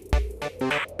Hey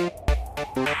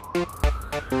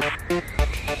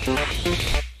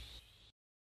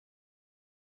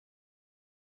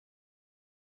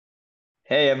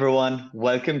everyone,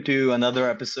 welcome to another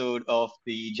episode of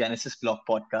the Genesis Block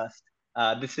podcast.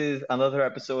 This is another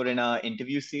episode in our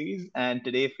interview series, and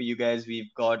today for you guys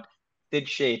we've got Sid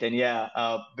Shait. And yeah,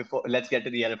 before let's get to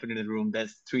the elephant in the room.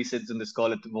 There's three Sids on this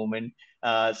call at the moment,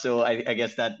 so I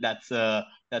guess that's a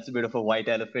bit of a white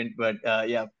elephant, but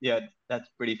yeah, that's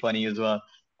pretty funny as well.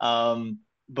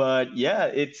 But yeah,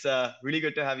 it's really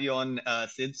good to have you on,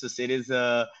 Sid. So Sid is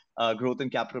growth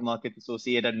and capital markets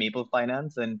associate at Maple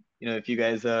Finance. And if you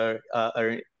guys are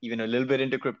even a little bit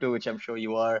into crypto, which I'm sure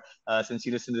you are, since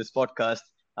you listen to this podcast,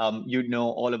 you'd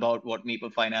know all about what Maple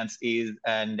Finance is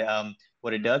and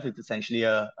what it does. It's essentially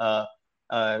a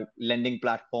lending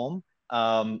platform.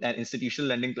 An institutional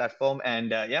lending platform,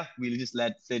 and yeah, we'll just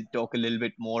let Sid talk a little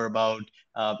bit more about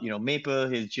Maple,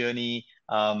 his journey,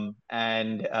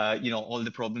 and all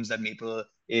the problems that Maple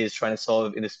is trying to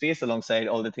solve in the space, alongside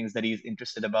all the things that he's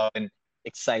interested about and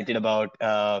excited about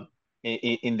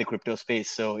in the crypto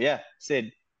space. So yeah,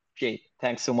 Sid, Jay,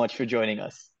 thanks so much for joining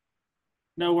us.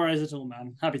 No worries at all,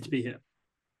 man. Happy to be here.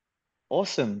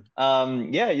 Awesome.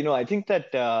 Yeah, I think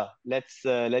that let's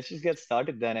just get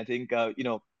started then. I think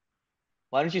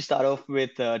why don't you start off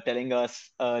with telling us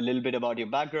a little bit about your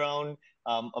background,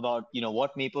 about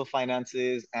what Maple Finance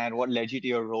is, and what led you to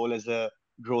your role as a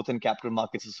growth and capital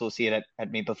markets associate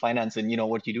at Maple Finance, and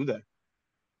what you do there.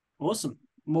 Awesome.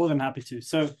 More than happy to.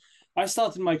 So I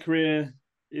started my career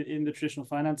in the traditional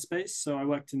finance space. So I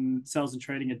worked in sales and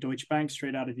trading at Deutsche Bank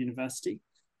straight out of university.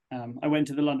 I went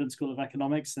to the London School of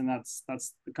Economics, and that's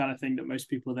the kind of thing that most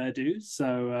people there do.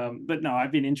 So, but no,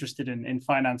 I've been interested in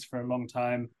finance for a long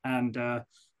time, and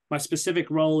my specific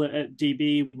role at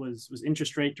DB was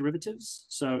interest rate derivatives,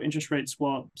 so interest rate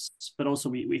swaps, but also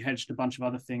we hedged a bunch of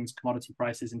other things, commodity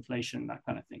prices, inflation, that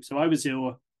kind of thing. So I was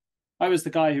the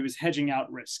guy who was hedging out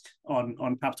risk on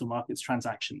capital markets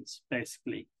transactions,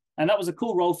 basically. And that was a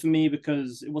cool role for me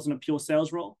because it wasn't a pure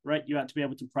sales role, right? You had to be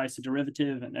able to price a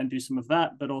derivative and do some of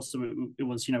that, but also it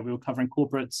was, we were covering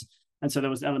corporates. And so there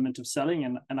was an element of selling,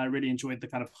 and I really enjoyed the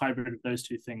kind of hybrid of those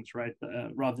two things, right?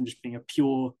 Rather than just being a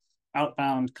pure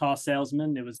outbound car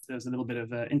salesman, there was a little bit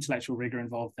of intellectual rigor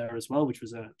involved there as well, which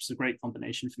was a great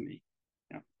combination for me.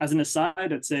 As an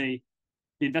aside, I'd say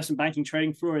the investment banking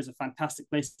trading floor is a fantastic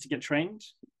place to get trained.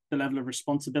 The level of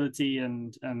responsibility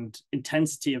and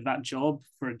intensity of that job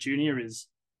for a junior is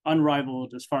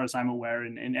unrivaled, as far as I'm aware,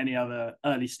 in any other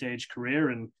early stage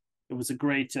career. And it was a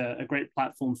great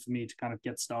platform for me to kind of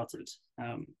get started.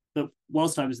 But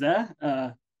whilst I was there,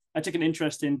 I took an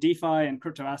interest in DeFi and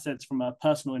crypto assets from a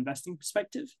personal investing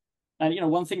perspective. And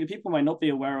one thing that people might not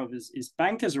be aware of is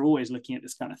bankers are always looking at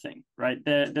this kind of thing, right?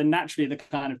 They're naturally the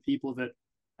kind of people that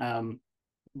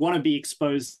want to be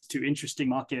exposed to interesting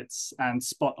markets and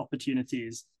spot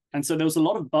opportunities. And so there was a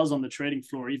lot of buzz on the trading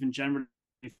floor, even generally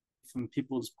from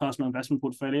people's personal investment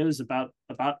portfolios about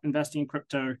investing in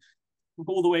crypto,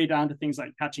 all the way down to things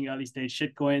like catching early stage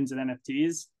shitcoins and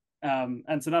NFTs.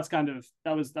 And so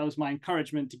that was my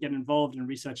encouragement to get involved and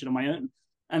research it on my own.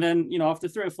 And then, after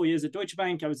 3 or 4 years at Deutsche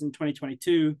Bank, I was in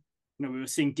 2022. We were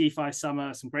seeing DeFi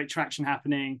summer, some great traction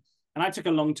happening. And I took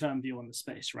a long-term view on the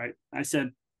space, right? I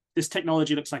said, this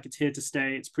technology looks like it's here to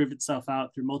stay. It's proved itself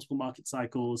out through multiple market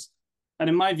cycles. And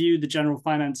in my view, the general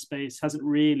finance space hasn't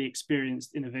really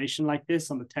experienced innovation like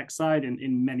this on the tech side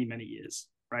in many, many years,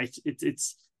 right?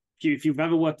 It's if you've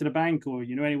ever worked at a bank or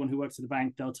you know anyone who works at a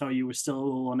bank, they'll tell you we're still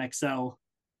all on Excel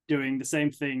doing the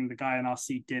same thing the guy in our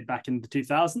seat did back in the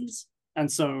 2000s. And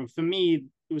so for me,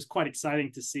 it was quite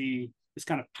exciting to see this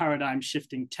kind of paradigm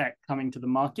shifting tech coming to the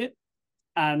market.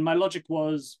 And my logic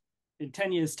was, in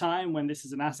 10 years' time, when this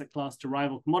is an asset class to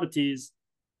rival commodities,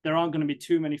 there aren't going to be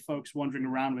too many folks wandering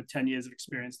around with 10 years of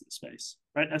experience in the space,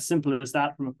 right? As simple as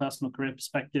that from a personal career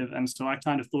perspective. And so I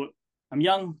kind of thought, I'm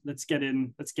young, let's get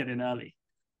in early.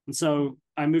 And so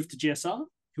I moved to GSR,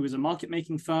 who is a market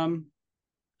making firm.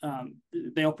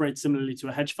 They operate similarly to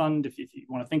a hedge fund, if you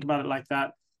want to think about it like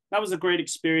that. That was a great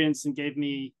experience and gave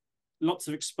me lots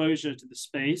of exposure to the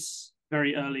space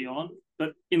very early on,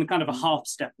 but in kind of a half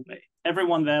step away.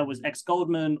 Everyone there was ex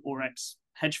Goldman or ex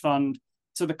hedge fund.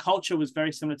 So the culture was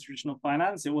very similar to traditional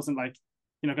finance. It wasn't like,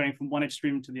 going from one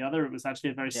extreme to the other. It was actually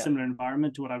a very Yeah. similar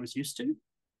environment to what I was used to.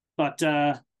 But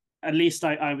at least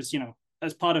I was,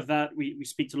 as part of that, we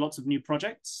speak to lots of new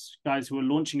projects, guys who are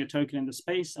launching a token in the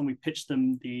space, and we pitch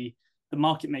them the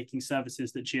market making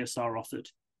services that GSR offered.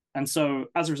 And so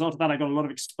as a result of that, I got a lot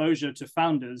of exposure to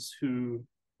founders who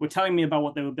were telling me about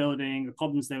what they were building, the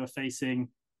problems they were facing.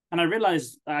 And I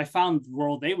realized I found the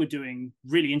role they were doing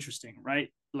really interesting, right?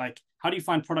 Like, how do you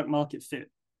find product market fit?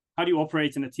 How do you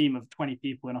operate in a team of 20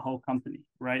 people in a whole company,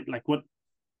 right? Like, what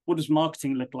does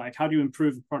marketing look like? How do you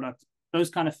improve the product? Those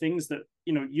kind of things that,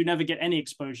 you never get any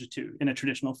exposure to in a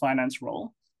traditional finance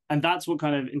role. And that's what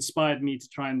kind of inspired me to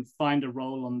try and find a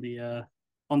role on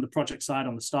the project side,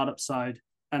 on the startup side.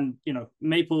 And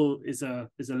Maple is a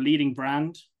leading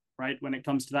brand, right, when it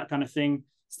comes to that kind of thing.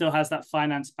 Still has that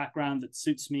finance background that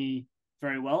suits me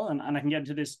very well. And I can get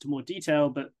into this to more detail,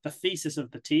 but the thesis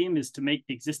of the team is to make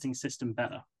the existing system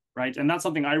better, right? And that's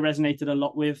something I resonated a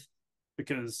lot with,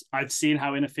 because I've seen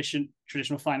how inefficient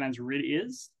traditional finance really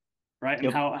is, right? And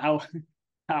Yep.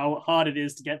 how hard it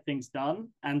is to get things done.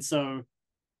 And so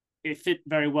it fit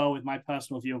very well with my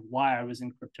personal view of why I was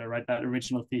in crypto, right? That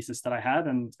original thesis that I had.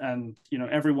 And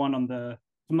everyone on the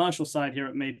commercial side here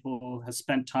at Maple has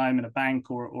spent time in a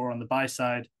bank or on the buy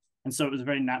side. And so it was a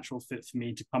very natural fit for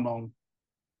me to come on.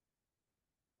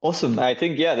 Awesome. I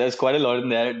think, yeah, there's quite a lot in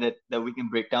there that we can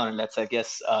break down, and let's, I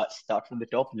guess, start from the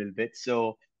top a little bit.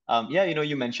 So, yeah,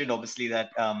 you mentioned obviously that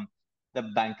the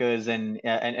bankers and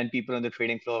people on the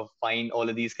trading floor find all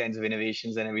of these kinds of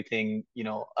innovations and everything.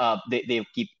 They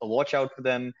keep a watch out for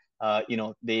them.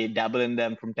 They dabble in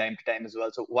them from time to time as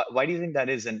well. So, why do you think that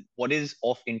is, and what is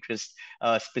of interest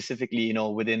specifically,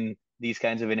 within these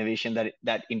kinds of innovation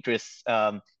that interests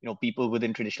people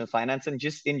within traditional finance and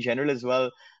just in general as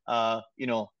well?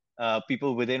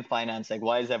 People within finance, like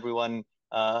why is everyone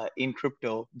in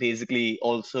crypto basically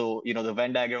also, the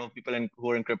Venn diagram of people who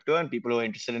are in crypto and people who are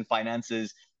interested in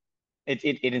finances, it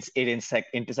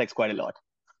intersects quite a lot.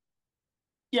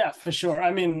 Yeah, for sure.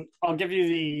 I mean, I'll give you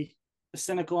the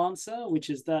cynical answer, which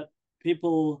is that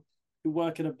people who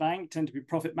work at a bank tend to be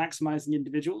profit maximizing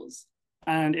individuals.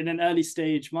 And in an early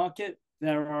stage market,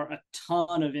 there are a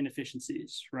ton of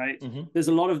inefficiencies, right? Hmm. There's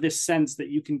a lot of this sense that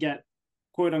you can get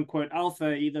quote unquote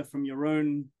alpha either from your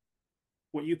own,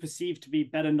 what you perceive to be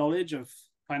better knowledge of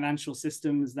financial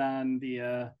systems than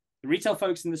the retail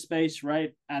folks in the space,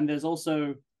 right? And there's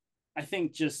also, I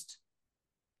think, just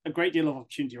a great deal of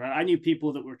opportunity, right? I knew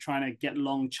people that were trying to get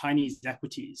long Chinese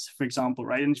equities, for example,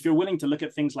 right? And if you're willing to look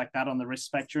at things like that on the risk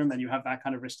spectrum and you have that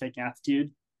kind of risk-taking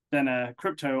attitude, then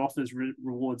crypto offers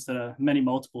rewards that are many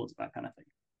multiples of that kind of thing.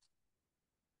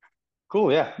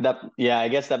 Cool. Yeah. I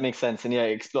guess that makes sense. And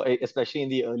yeah, especially in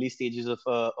the early stages of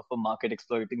a market,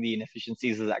 exploiting the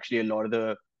inefficiencies is actually a lot of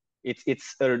the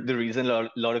reason a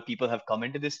lot of people have come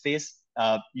into this space.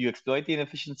 You exploit the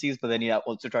inefficiencies, but then you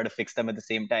also try to fix them at the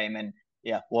same time. And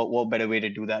yeah, what better way to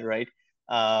do that, right?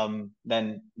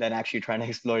 Than actually trying to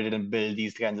exploit it and build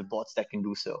these kinds of bots that can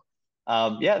do so.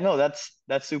 Yeah, no, that's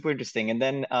super interesting. And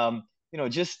then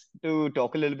just to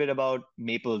talk a little bit about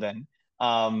Maple then.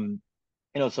 Um,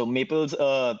 so Maple's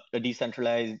a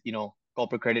decentralized,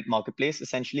 corporate credit marketplace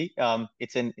essentially.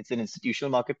 It's an institutional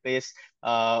marketplace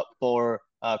for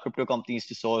crypto companies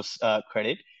to source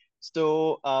credit.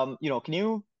 So, can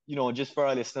you, just for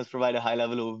our listeners, provide a high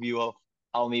level overview of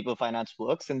how Maple Finance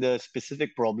works and the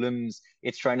specific problems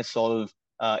it's trying to solve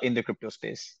in the crypto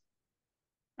space?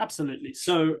 Absolutely.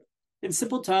 So, in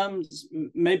simple terms,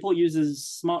 Maple uses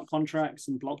smart contracts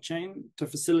and blockchain to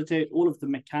facilitate all of the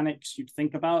mechanics you'd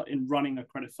think about in running a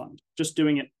credit fund, just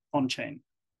doing it on chain.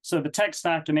 So, the tech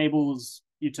stack enables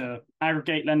you to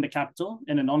aggregate lender capital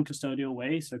in a non custodial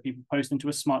way. So, people post into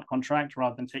a smart contract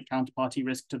rather than take counterparty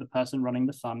risk to the person running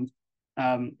the fund.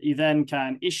 You then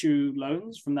can issue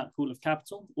loans from that pool of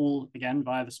capital, all again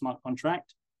via the smart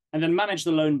contract, and then manage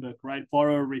the loan book, right?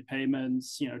 Borrower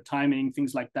repayments, timing,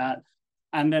 things like that.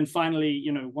 And then finally,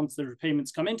 once the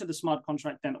repayments come into the smart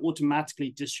contract, then automatically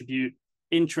distribute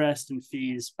interest and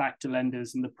fees back to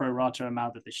lenders in the pro rata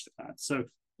amount that they should have. So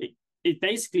it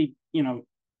basically,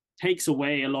 takes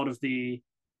away a lot of the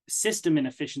system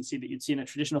inefficiency that you'd see in a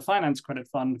traditional finance credit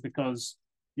fund, because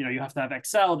you have to have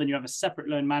Excel, then you have a separate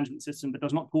loan management system that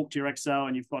does not talk to your Excel,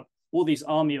 and you've got all these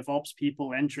army of ops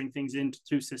people entering things into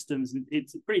two systems, and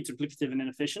it's pretty duplicative and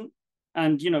inefficient.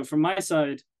 And from my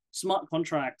side, smart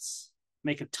contracts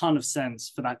make a ton of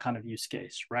sense for that kind of use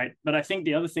case, right? But I think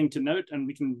the other thing to note, and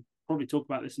we can probably talk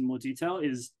about this in more detail,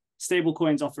 is stable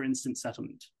coins offer instant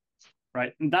settlement,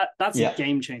 right? And that's a Yeah.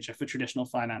 game changer for traditional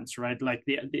finance, right? Like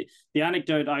the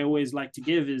anecdote I always like to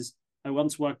give is I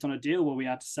once worked on a deal where we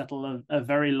had to settle a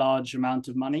very large amount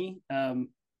of money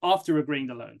after agreeing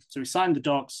the loan. So we signed the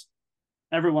docs,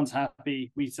 everyone's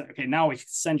happy. We said, okay, now we can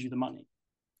send you the money.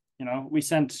 We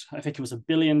sent, I think it was $1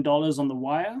 billion on the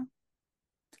wire.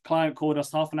 The client called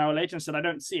us half an hour later and said, I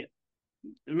don't see it.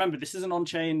 Remember, this isn't on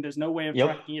chain. There's no way of Yep.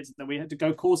 tracking it. So we had to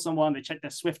go call someone. They checked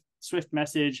their Swift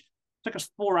message. It took us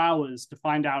 4 hours to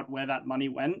find out where that money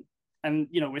went. And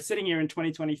we're sitting here in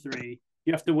 2023.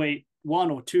 you have to wait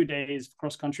 1 or 2 days for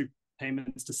cross-country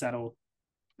payments to settle.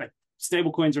 Like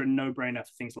stable coins are a no-brainer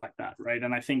for things like that, right?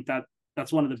 And I think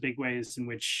that's one of the big ways in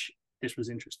which this was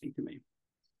interesting to me.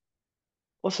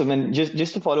 Awesome. And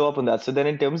just to follow up on that, so then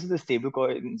in terms of the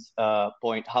stablecoins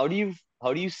point, how do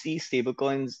you see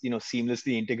stablecoins,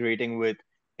 seamlessly integrating with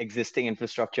existing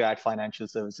infrastructure at financial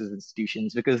services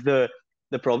institutions? Because the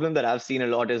problem that I've seen a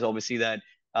lot is obviously that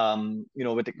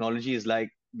with technologies like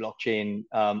blockchain,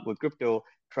 with crypto,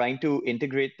 trying to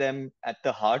integrate them at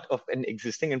the heart of an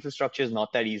existing infrastructure is not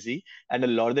that easy. And a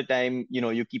lot of the time,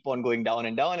 you keep on going down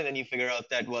and down, and then you figure out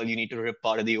that, well, you need to rip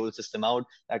part of the old system out.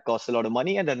 That costs a lot of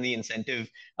money, and then the incentive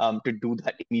to do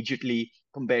that immediately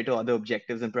compared to other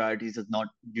objectives and priorities is not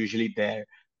usually there.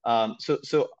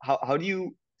 So how do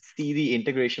you see the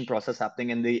integration process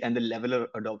happening and the level of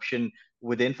adoption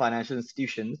within financial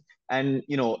institutions? And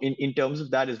in terms of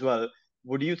that as well,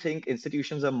 would you think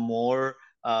institutions are more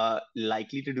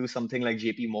likely to do something like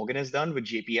JP Morgan has done with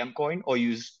JPM coin, or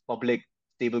use public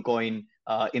stablecoin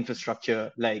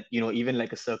infrastructure, like even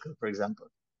like a Circle, for example,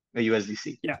 a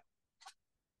USDC? Yeah.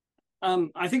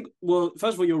 I think, well,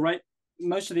 first of all, you're right.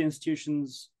 Most of the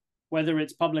institutions, whether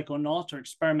it's public or not, are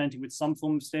experimenting with some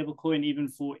form of stablecoin, even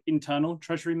for internal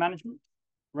treasury management,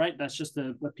 right? That's just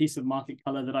a piece of market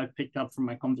color that I've picked up from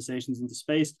my conversations in the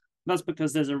space. That's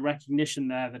because there's a recognition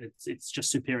there that it's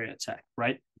just superior tech,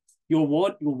 right? Your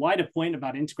wider point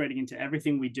about integrating into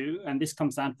everything we do, and this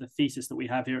comes down to the thesis that we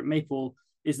have here at Maple,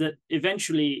 is that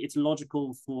eventually it's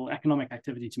logical for economic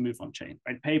activity to move on chain,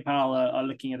 right? PayPal are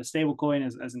looking at a stable coin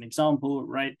as an example,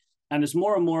 right? And as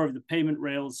more and more of the payment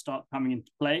rails start coming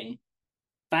into play,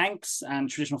 banks and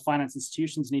traditional finance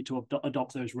institutions need to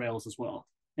adopt those rails as well.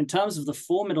 In terms of the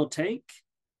form it'll take,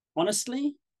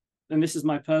 honestly, and this is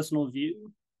my personal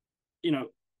view,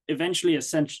 eventually a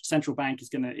central bank is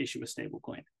going to issue a stable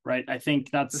coin, right? I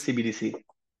think that's the CBDC.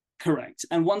 Correct.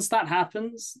 And once that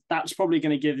happens, that's probably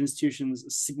going to give institutions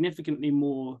significantly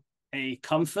more a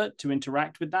comfort to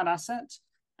interact with that asset,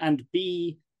 and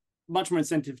B, much more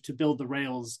incentive to build the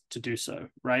rails to do so,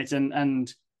 right?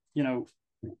 And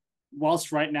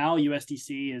whilst right now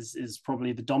USDC is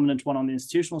probably the dominant one on the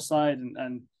institutional side,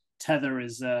 and Tether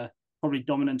is probably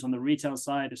dominant on the retail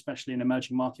side, especially in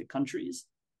emerging market countries,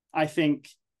 I think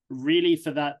really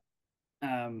for that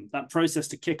process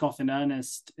to kick off in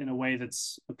earnest in a way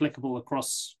that's applicable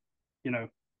across,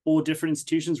 all different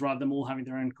institutions rather than all having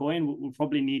their own coin, we'll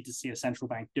probably need to see a central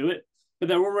bank do it. But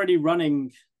they're already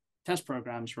running test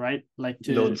programs, right? Like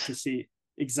to see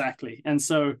exactly. And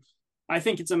so I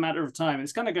think it's a matter of time. And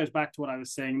this kind of goes back to what I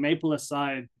was saying, Maple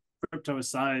aside, crypto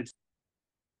aside,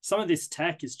 some of this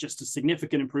tech is just a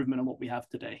significant improvement on what we have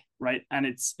today, right? And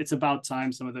it's about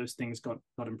time some of those things got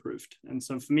improved. And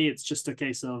so for me, it's just a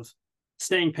case of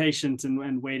staying patient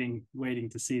and waiting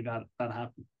to see that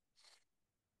happen.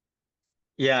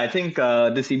 Yeah, I think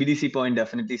the CBDC point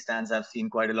definitely stands. I've seen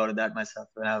quite a lot of that myself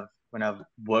when I've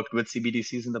worked with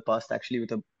CBDCs in the past, actually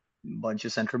with a bunch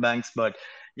of central banks. But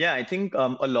yeah, I think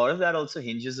a lot of that also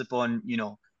hinges upon,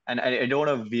 and I don't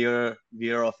want to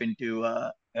veer off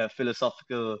into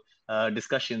philosophical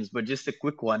discussions, but just a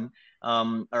quick one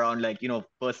around, like,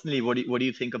 personally, what do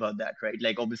you think about that, right?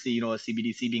 Like, obviously, a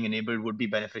CBDC being enabled would be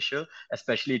beneficial,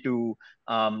 especially to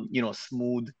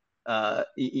smooth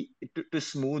to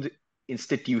smooth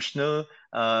institutional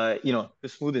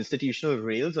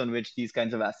rails on which these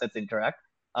kinds of assets interact.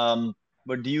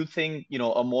 But do you think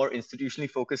a more institutionally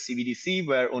focused CBDC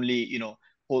where only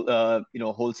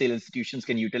wholesale institutions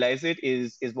can utilize it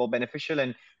is more beneficial?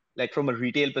 And like from a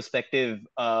retail perspective,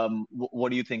 what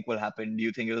do you think will happen? Do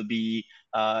you think it'll be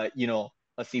a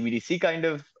CBDC kind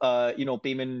of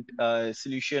payment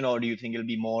solution, or do you think it'll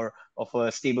be more of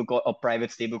a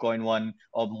private stablecoin one,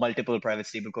 or multiple private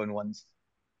stablecoin ones?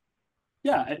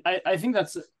 Yeah, I think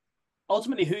that's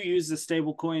ultimately who uses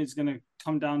stable coin is going to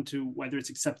come down to whether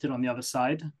it's accepted on the other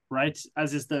side, right?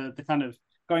 As is the kind of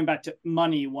going back to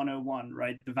money 101,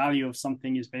 right? The value of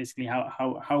something is basically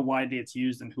how widely it's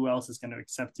used and who else is going to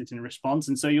accept it in response.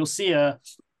 And so you'll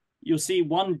see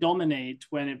one dominate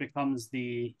when it becomes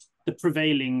the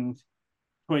prevailing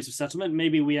choice of settlement.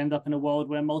 Maybe we end up in a world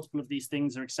where multiple of these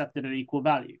things are accepted at equal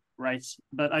value, right?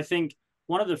 But I think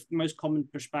one of the most common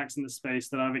pushbacks in the space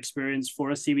that I've experienced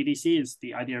for a CBDC is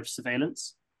the idea of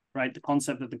surveillance, right? The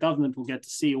concept that the government will get to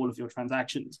see all of your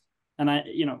transactions. And I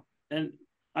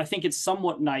think it's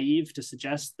somewhat naive to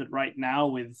suggest that right now,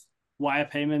 with wire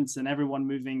payments and everyone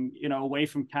moving, away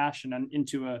from cash and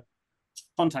into a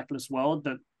contactless world,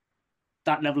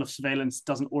 that level of surveillance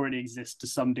doesn't already exist to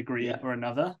some degree or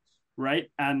another,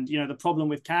 right? And the problem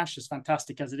with cash, as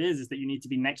fantastic as it is that you need to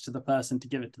be next to the person to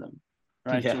give it to them.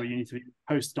 right? Or you need to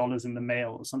post dollars in the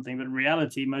mail or something. But in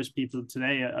reality, most people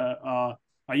today are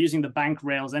using the bank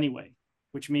rails anyway,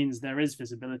 which means there is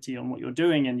visibility on what you're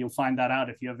doing, and you'll find that out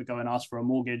if you ever go and ask for a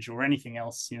mortgage or anything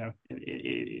else,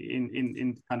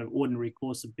 in kind of ordinary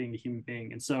course of being a human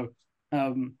being. And so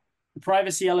the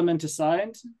privacy element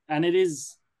aside, and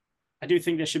I do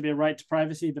think there should be a right to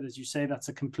privacy, but as you say, that's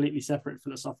a completely separate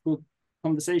philosophical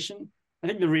conversation. I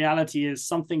think the reality is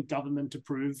something government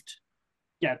approved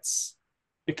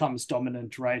becomes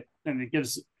dominant, right? And it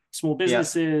gives small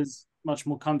businesses much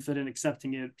more comfort in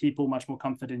accepting it, people much more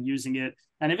comfort in using it.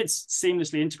 And if it's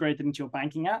seamlessly integrated into your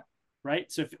banking app,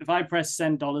 right? So if I press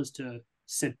send dollars to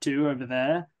Sid2 over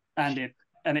there and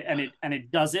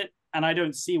it does it, and I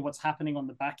don't see what's happening on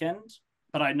the back end,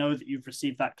 but I know that you've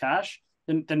received that cash,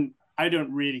 then I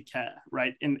don't really care,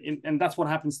 right? And that's what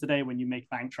happens today when you make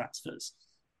bank transfers.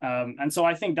 And so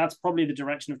I think that's probably the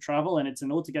direction of travel, and it's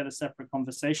an altogether separate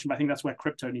conversation, but I think that's where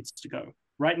crypto needs to go.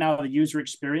 Right now, the user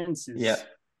experience is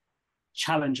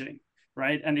challenging,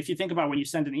 right? And if you think about when you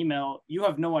send an email, you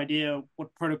have no idea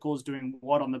what protocol is doing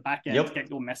what on the back end to get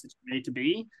your message from A to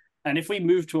B. And if we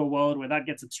move to a world where that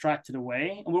gets abstracted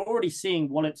away, and we're already seeing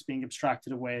wallets being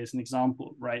abstracted away as an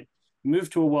example, right? Move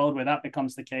to a world where that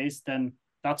becomes the case, then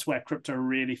that's where crypto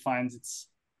really finds its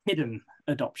hidden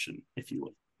adoption, if you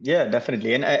will. Yeah,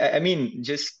 definitely. And I mean,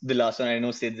 just the last one, I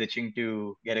know Sid's itching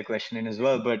to get a question in as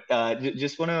well, but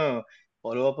just want to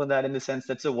follow up on that in the sense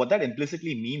that, so what that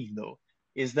implicitly means, though,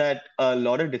 is that a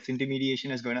lot of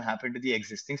disintermediation is going to happen to the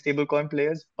existing stablecoin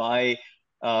players by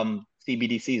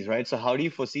CBDCs, right? So how do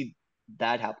you foresee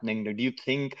that happening? Do you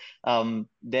think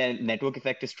their network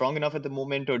effect is strong enough at the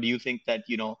moment, or do you think that,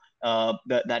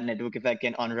 that network effect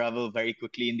can unravel very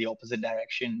quickly in the opposite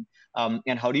direction?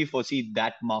 And how do you foresee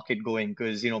that market going?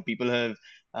 Because, people have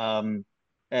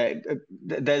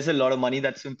there's a lot of money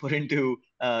that's been put into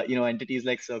entities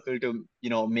like Circle to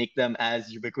make them as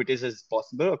ubiquitous as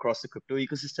possible across the crypto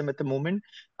ecosystem at the moment,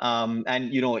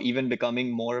 and even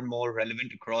becoming more and more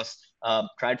relevant across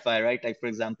TradFi, right? Like, for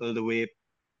example, the way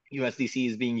USDC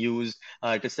is being used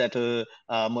to settle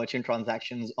merchant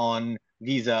transactions on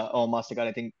Visa or MasterCard,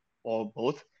 I think, or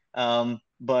both.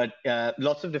 But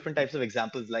lots of different types of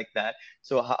examples like that.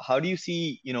 So how do you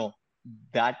see,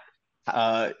 that,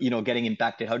 getting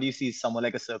impacted? How do you see someone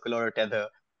like a Circle or a Tether?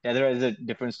 Tether is a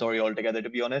different story altogether, to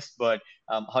be honest. But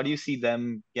how do you see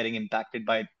them getting impacted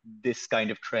by this kind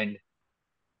of trend?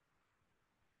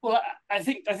 Well, I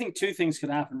think two things can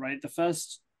happen, right? The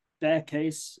first their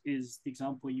case is the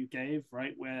example you gave,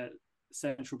 right, where the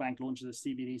central bank launches a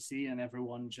CBDC and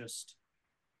everyone just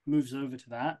moves over to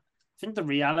that. I think the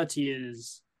reality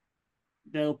is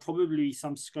there'll probably be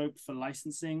some scope for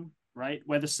licensing, right,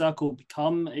 where the Circle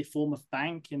become a form of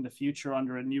bank in the future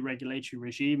under a new regulatory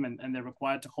regime, and they're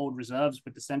required to hold reserves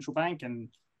with the central bank, and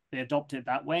they adopt it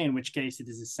that way, in which case it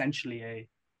is essentially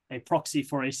a proxy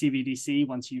for a CBDC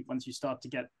once you start to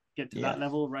get to that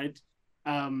level, right?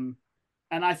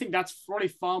 And I think that's probably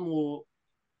far more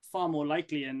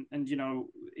likely. And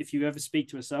if you ever speak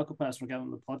to a Circle person or get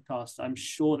on the podcast, I'm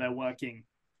sure they're working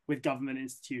with government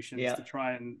institutions to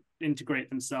try and integrate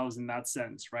themselves in that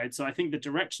sense, right? So I think the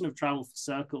direction of travel for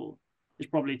Circle is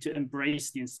probably to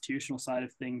embrace the institutional side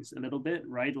of things a little bit,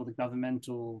 right? Or the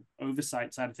governmental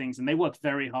oversight side of things. And they work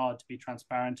very hard to be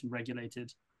transparent and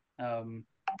regulated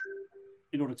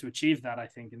in order to achieve that, I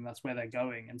think, and that's where they're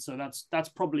going. And so that's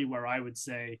probably where I would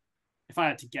say, if I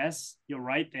had to guess, you're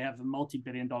right, they have a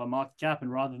multi-billion-dollar market cap,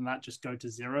 and rather than that just go to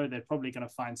zero, they're probably going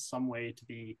to find some way to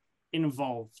be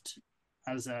involved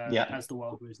as the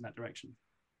world moves in that direction.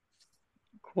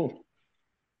 Cool.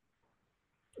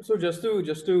 So just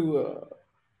to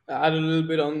add a little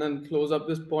bit on and close up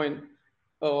this point,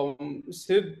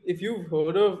 Sid, if you've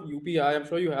heard of UPI, I'm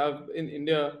sure you have in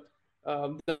India.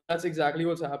 That's exactly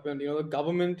what's happened. The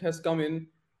government has come in,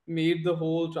 made the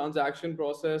whole transaction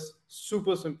process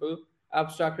super simple,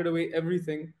 abstracted away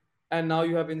everything, and now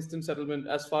you have instant settlement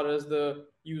as far as the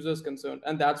user is concerned,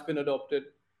 and that's been adopted.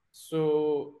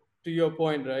 So to your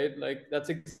point, right, like that's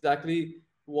exactly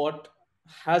what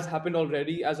has happened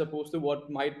already, as opposed to what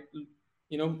might,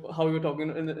 how you're talking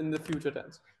in the future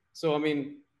tense. So I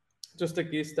mean, just a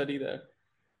case study there,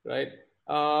 right?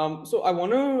 So I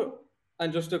want to,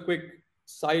 and just a quick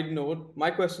side note, my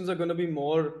questions are going to be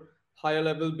more higher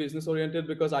level business oriented,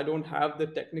 because I don't have the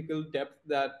technical depth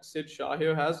that Sid Shah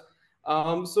here has.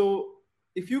 So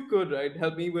if you could, right,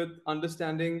 help me with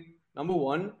understanding, number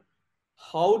one,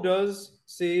 how does,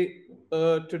 say,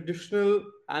 a traditional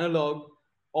analog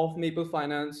of Maple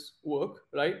Finance work,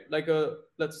 right? Like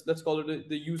let's call it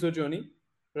the user journey,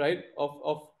 right?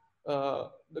 Of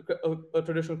a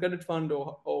traditional credit fund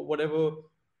or whatever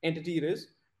entity it is,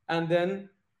 and then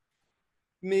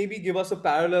maybe give us a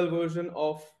parallel version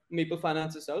of Maple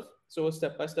Finance itself, so a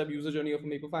step-by-step user journey of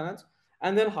Maple Finance,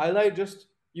 and then highlight just,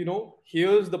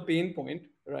 here's the pain point,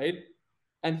 right?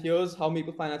 And here's how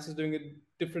Maple Finance is doing it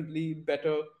differently,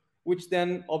 better, which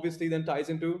then obviously then ties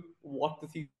into what the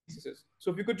thesis is.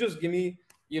 So if you could just give me,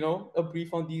 a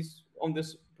brief on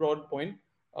this broad point,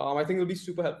 I think it'll be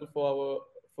super helpful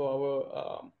for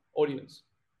our audience.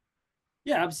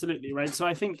 Yeah, absolutely. Right. So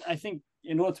I think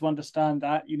in order to understand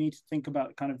that, you need to think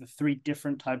about kind of the three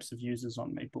different types of users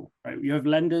on Maple, right? You have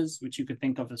lenders, which you could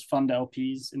think of as fund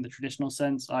LPs in the traditional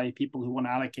sense, i.e. people who want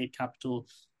to allocate capital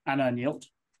and earn yield.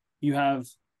 You have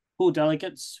pool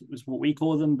delegates, is what we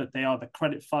call them, but they are the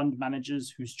credit fund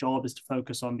managers whose job is to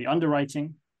focus on the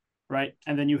underwriting, right?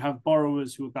 And then you have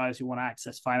borrowers, who are guys who want to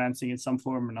access financing in some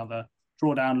form or another,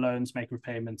 draw down loans, make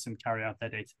repayments, and carry out their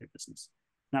day-to-day business.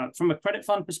 Now, from a credit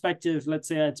fund perspective, let's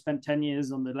say I'd spent 10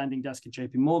 years on the lending desk at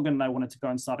JP Morgan and I wanted to go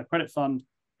and start a credit fund.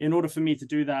 In order for me to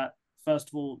do that, first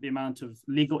of all, the amount of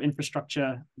legal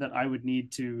infrastructure that I would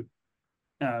need to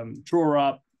draw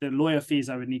up, the lawyer fees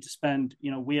I would need to spend,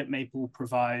 we at Maple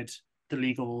provide the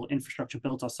legal infrastructure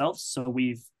built ourselves. So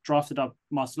we've drafted up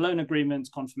master loan agreements,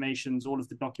 confirmations, all of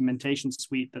the documentation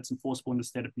suite that's enforceable in the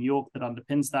state of New York that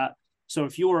underpins that. So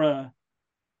if you're a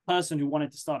person who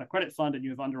wanted to start a credit fund and you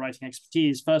have underwriting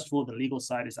expertise, first of all, the legal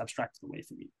side is abstracted away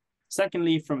from you.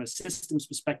 Secondly, from a systems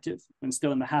perspective, and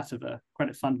still in the hat of a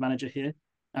credit fund manager here,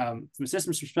 from a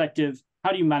systems perspective,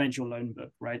 how do you manage your loan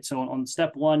book, right? So on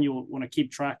step one, you'll want to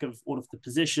keep track of all of the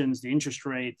positions, the interest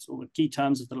rates, all the key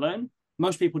terms of the loan.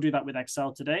 Most people do that with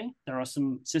Excel today. There are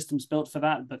some systems built for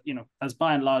that, but as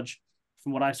by and large,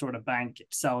 from what I saw at a bank,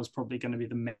 Excel is probably going to be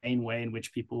the main way in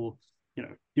which people,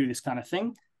 do this kind of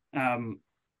thing.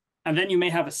 And then you may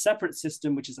have a separate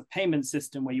system, which is a payment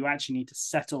system where you actually need to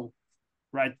settle,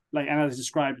 right? Like, and as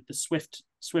described, the Swift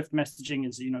messaging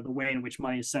is, the way in which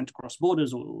money is sent across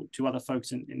borders or to other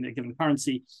folks in a given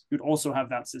currency. You'd also have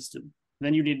that system.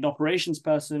 Then you need an operations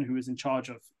person who is in charge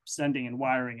of sending and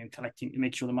wiring and collecting to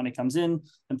make sure the money comes in,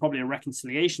 and probably a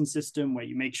reconciliation system where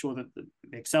you make sure that the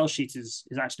Excel sheet is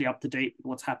actually up to date with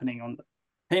what's happening on the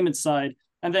payment side.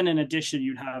 And then in addition,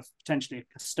 you'd have potentially a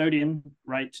custodian,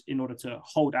 right, in order to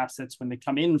hold assets when they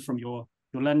come in from your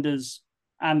lenders.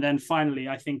 And then finally,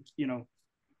 I think,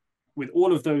 with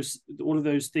all of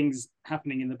those things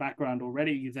happening in the background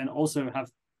already, you then also have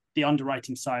the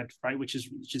underwriting side, right, which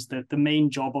is the main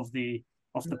job of the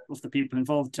people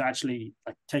involved to actually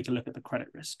take a look at the credit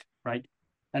risk, right?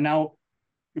 And now,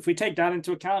 if we take that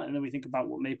into account and then we think about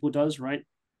what Maple does, right?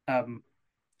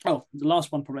 The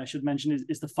last one probably I should mention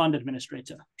is the fund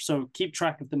administrator. So keep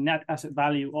track of the net asset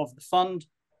value of the fund,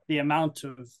 the amount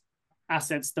of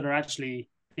assets that are actually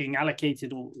being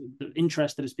allocated, or the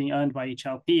interest that is being earned by each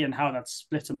LP, and how that's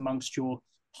split amongst your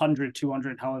 100,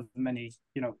 200, however many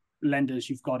lenders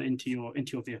you've got into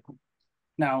your vehicle.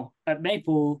 Now at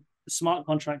Maple, the smart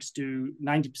contracts do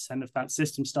 90% of that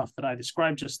system stuff that I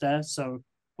described just there. So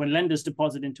when lenders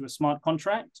deposit into a smart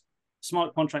contracts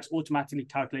automatically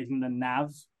calculating the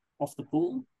NAV of the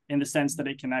pool, in the sense that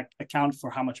it can account for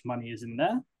how much money is in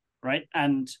there, right?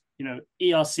 And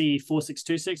ERC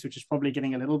 4626, which is probably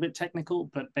getting a little bit technical,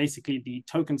 but basically the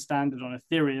token standard on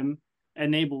Ethereum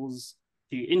enables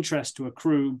the interest to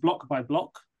accrue block by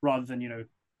block, rather than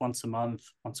once a month,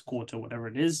 once a quarter, whatever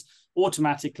it is,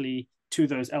 automatically to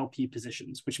those LP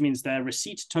positions, which means their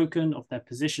receipt token of their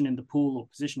position in the pool or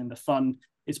position in the fund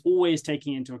is always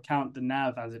taking into account the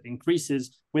NAV as it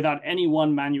increases, without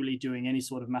anyone manually doing any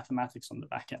sort of mathematics on the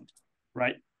back end,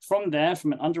 right? From there,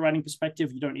 from an underwriting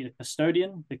perspective, you don't need a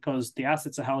custodian because the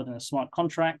assets are held in a smart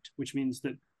contract, which means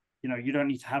that you don't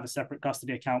need to have a separate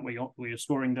custody account where you're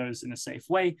storing those in a safe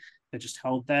way. They're just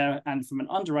held there. And from an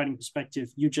underwriting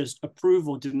perspective, you just approve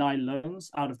or deny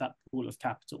loans out of that pool of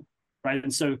capital, right?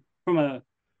 And so from a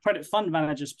credit fund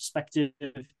manager's perspective,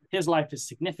 his life is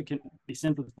significantly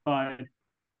simplified,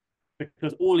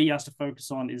 because all he has to focus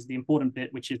on is the important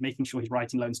bit, which is making sure he's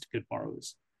writing loans to good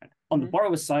borrowers. On the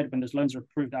borrower's side, when those loans are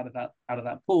approved out of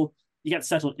that pool, you get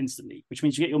settled instantly, which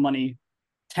means you get your money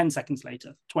 10 seconds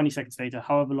later, 20 seconds later,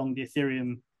 however long the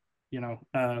Ethereum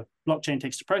blockchain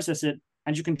takes to process it,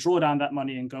 and you can draw down that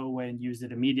money and go away and use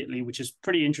it immediately, which is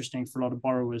pretty interesting for a lot of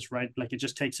borrowers, right? Like, it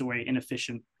just takes away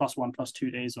inefficient +1,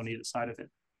 +2 days on either side of it.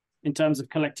 In terms of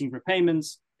collecting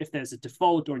repayments, if there's a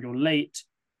default or you're late,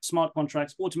 smart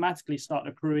contracts automatically start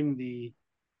accruing the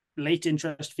late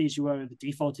interest fees you owe, the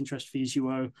default interest fees you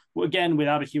owe, again,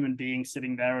 without a human being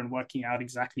sitting there and working out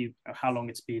exactly how long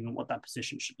it's been and what that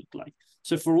position should look like.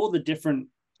 So for all the different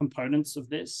components of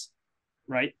this,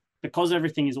 right, because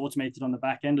everything is automated on the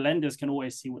back end, lenders can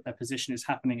always see what their position is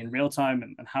happening in real time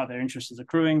and how their interest is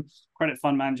accruing. Credit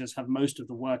fund managers have most of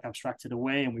the work abstracted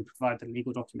away, and we provide the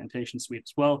legal documentation suite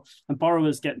as well. And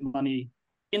borrowers get money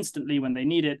instantly when they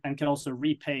need it and can also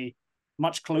repay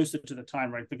much closer to the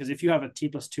time, right? Because if you have a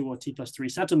T+2 or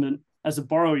T+3 settlement, as a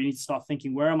borrower, you need to start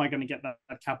thinking, where am I going to get that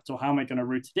capital? How am I going to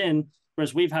route it in?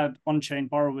 Whereas we've had on-chain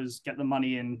borrowers get the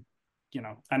money in,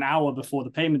 an hour before the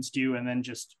payment's due and then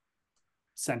just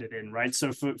send it in, right?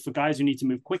 So for guys who need to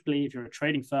move quickly, if you're a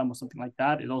trading firm or something like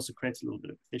that, it also creates a little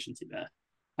bit of efficiency there.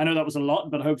 I know that was a lot,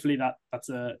 but hopefully that's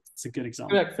a good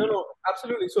example. Correct. No,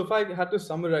 absolutely. So if I had to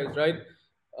summarize, right,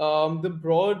 the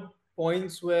broad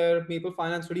points where Maple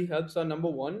Finance really helps are, number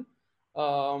one,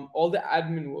 all the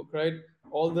admin work, right?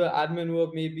 All the admin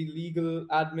work may be legal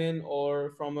admin,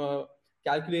 or from a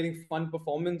calculating fund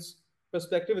performance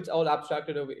perspective, it's all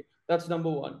abstracted away. That's number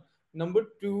one. Number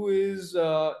two is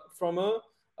from a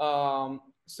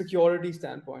security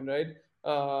standpoint, right?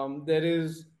 There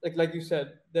is, like you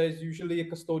said, there's usually a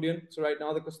custodian. So right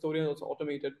now the custodian is also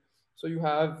automated. So you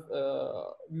have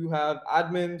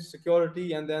admin,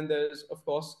 security, and then there's, of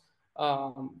course,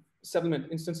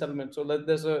 settlement, instant settlement. So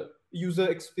there's a user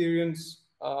experience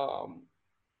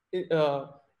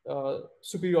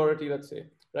superiority, let's say,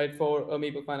 right, for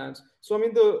Maple Finance. So I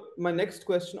mean, my next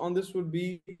question on this would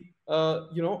be,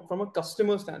 from a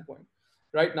customer standpoint,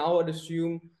 right now I'd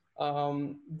assume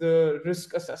the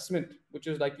risk assessment, which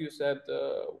is, like you said,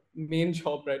 the main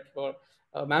job, right, for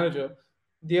a manager,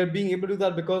 they are being able to do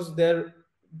that because their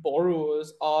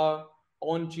borrowers are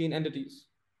on-chain entities.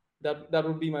 That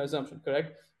would be my assumption,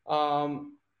 correct?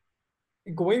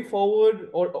 Going forward,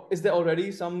 or is there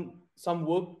already some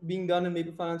work being done in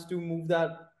Maple Finance to move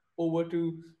that over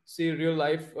to, say, real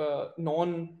life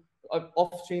non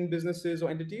off-chain businesses or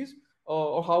entities,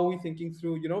 or how are we thinking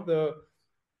through the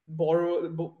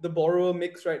borrower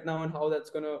mix right now, and how that's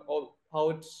gonna, or how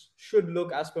it should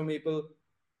look as per Maple,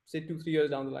 say 2-3 years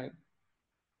down the line?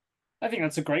 I think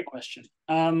that's a great question.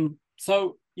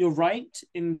 So you're right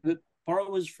in that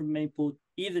borrowers from Maple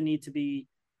either need to be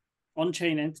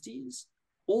on-chain entities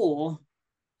or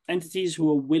entities who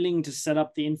are willing to set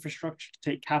up the infrastructure to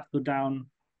take capital down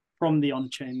from the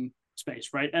on-chain space,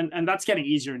 right? And that's getting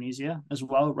easier and easier as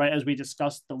well, right? As we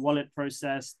discussed, the wallet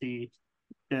process, the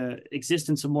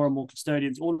existence of more and more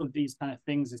custodians, all of these kind of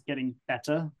things is getting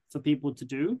better for people to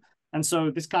do. And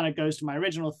so this kind of goes to my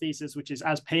original thesis, which is,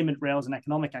 as payment rails and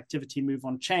economic activity move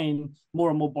on chain, more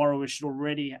and more borrowers should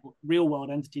already, real world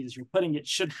entities, as you're putting it,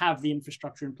 should have the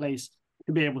infrastructure in place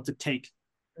to be able to take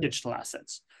digital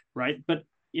assets, right? But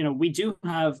we do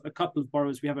have a couple of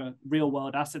borrowers. We have a real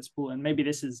world assets pool, and maybe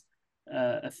this is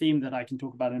a theme that I can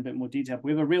talk about in a bit more detail.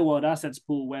 We have a real world assets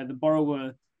pool where the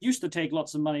borrower used to take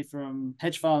lots of money from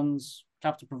hedge funds,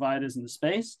 capital providers in the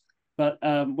space. But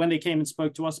when they came and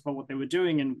spoke to us about what they were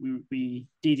doing, and we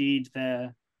DD'd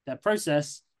their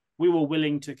process, we were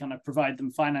willing to kind of provide them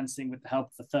financing with the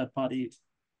help of a third-party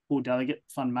pool delegate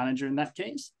fund manager in that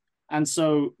case. And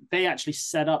so they actually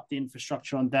set up the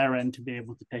infrastructure on their end to be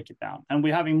able to take it down. And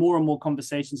we're having more and more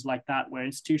conversations like that, where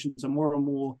institutions are more and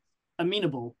more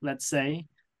amenable, let's say,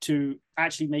 to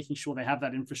actually making sure they have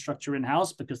that infrastructure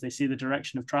in-house because they see the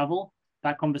direction of travel.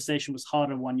 That conversation was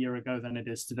harder 1 year ago than it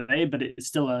is today, but it's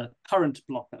still a current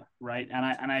blocker, right?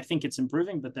 And I think it's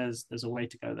improving, but there's a way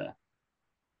to go there.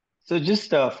 So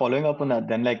just following up on that,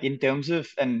 then, like, in terms of,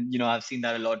 and I've seen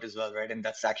that a lot as well, right? And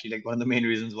that's actually like one of the main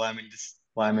reasons why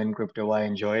I'm in crypto, why I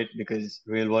enjoy it, because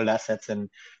real world assets and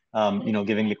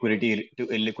giving liquidity to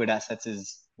illiquid assets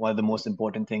is one of the most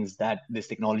important things that this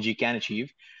technology can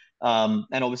achieve. And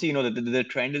obviously, the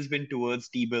trend has been towards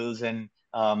T-bills and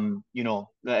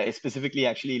specifically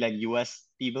actually like US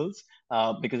T-bills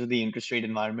because of the interest rate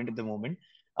environment at the moment.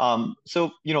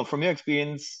 So from your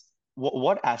experience,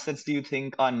 what assets do you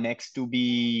think are next to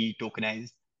be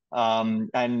tokenized? And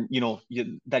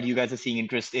that you guys are seeing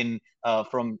interest in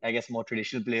from, I guess, more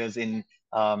traditional players in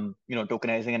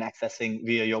tokenizing and accessing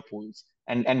via your pools.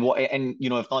 And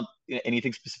if not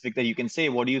anything specific that you can say,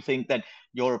 what do you think that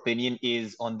your opinion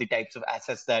is on the types of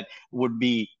assets that would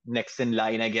be next in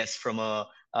line, I guess, from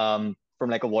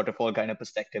like a waterfall kind of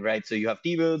perspective, right? So you have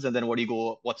T-bills, and then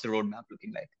what's the roadmap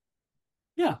looking like?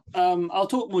 Yeah, I'll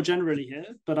talk more generally here,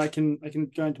 but I can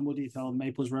go into more detail on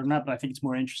Maple's roadmap. But I think it's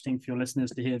more interesting for your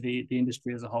listeners to hear the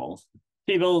industry as a whole.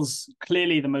 T-bills,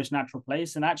 clearly the most natural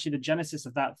place, and actually the genesis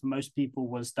of that for most people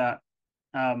was that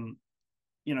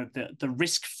the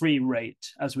risk-free rate,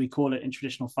 as we call it in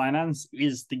traditional finance,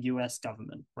 is the US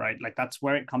government, right? Like that's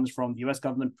where it comes from. The US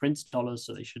government prints dollars,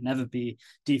 so they should never be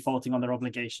defaulting on their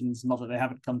obligations. Not that they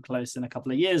haven't come close in a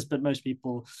couple of years, but most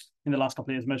people in the last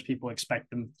couple of years, most people expect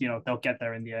them, they'll get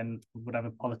there in the end, whatever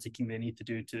politicking they need to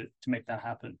do to make that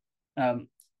happen.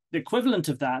 The equivalent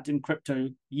of that in crypto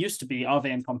used to be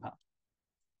Aave and Compound,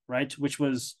 right? Which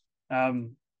was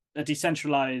a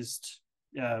decentralized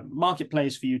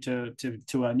marketplace for you to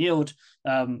earn yield,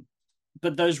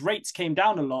 but those rates came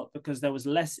down a lot because there was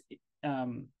less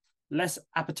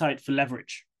appetite for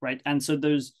leverage, right? And so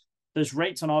those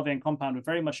rates on Aave and Compound were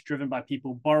very much driven by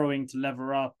people borrowing to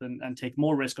lever up and take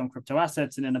more risk on crypto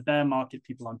assets. And in a bear market,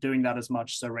 people aren't doing that as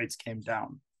much, so rates came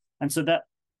down. And so that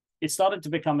it started to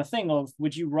become a thing of,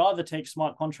 would you rather take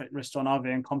smart contract risk on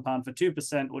Aave and Compound for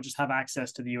 2% or just have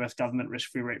access to the US government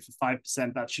risk-free rate for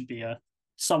 5%? That should be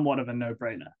somewhat of a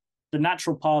no-brainer. The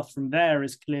natural path from there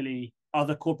is clearly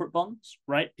other corporate bonds,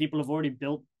 right? People have already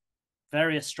built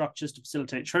various structures to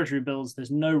facilitate treasury bills.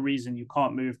 There's no reason you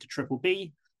can't move to triple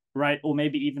B, right? Or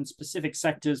maybe even specific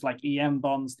sectors like EM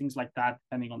bonds, things like that,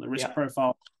 depending on the risk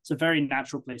profile. It's a very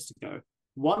natural place to go.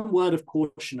 One word of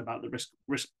caution about the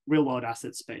risk real world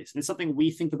asset space. And it's something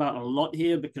we think about a lot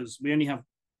here because we only have,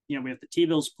 we have the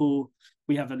T-bills pool,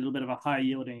 we have a little bit of a high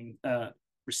yielding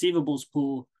receivables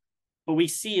pool, but we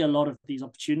see a lot of these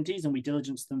opportunities and we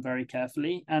diligence them very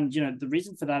carefully. And, the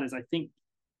reason for that is I think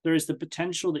there is the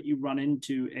potential that you run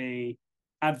into a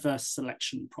adverse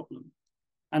selection problem.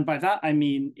 And by that, I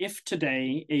mean, if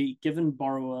today a given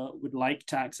borrower would like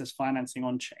to access financing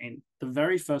on chain, the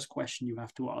very first question you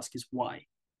have to ask is why,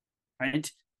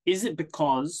 right? Is it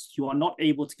because you are not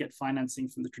able to get financing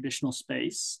from the traditional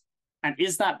space? And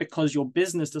is that because your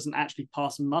business doesn't actually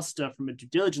pass muster from a due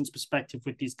diligence perspective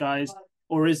with these guys?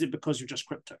 Or is it because you're just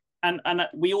crypto? And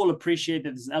we all appreciate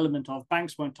that there's an element of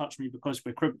banks won't touch me because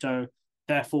we're crypto,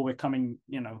 therefore we're coming,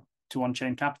 to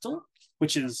on-chain capital,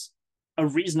 which is a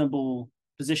reasonable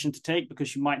position to take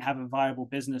because you might have a viable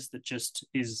business that just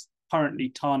is currently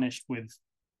tarnished with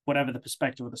whatever the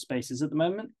perspective of the space is at the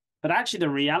moment. But actually the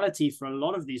reality for a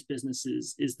lot of these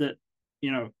businesses is that,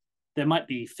 there might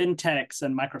be fintechs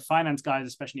and microfinance guys,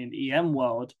 especially in the EM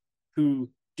world, who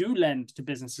do lend to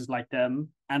businesses like them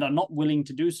and are not willing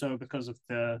to do so because of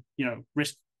the,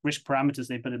 risk parameters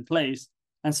they put in place.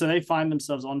 And so they find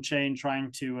themselves on chain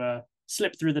trying to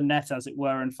slip through the net, as it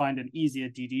were, and find an easier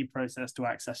DD process to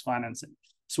access financing.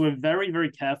 So we're very,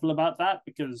 very careful about that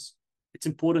because it's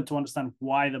important to understand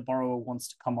why the borrower wants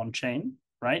to come on chain,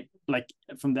 right? Like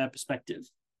from their perspective.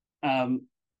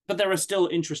 But there are still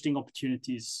interesting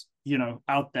opportunities,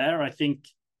 out there. I think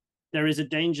there is a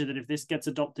danger that if this gets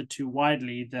adopted too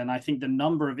widely, then I think the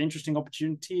number of interesting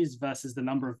opportunities versus the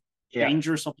number of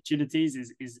dangerous opportunities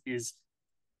is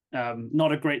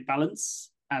not a great balance.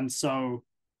 And so,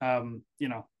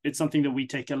 it's something that we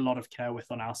take a lot of care with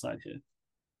on our side here.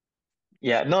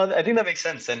 Yeah, no, I think that makes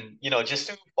sense. And, just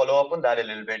to follow up on that a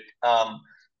little bit,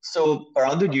 so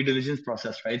around the due diligence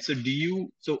process, right? So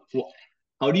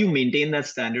how do you maintain that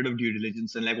standard of due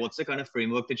diligence? And what's the kind of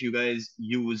framework that you guys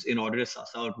use in order to suss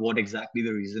out what exactly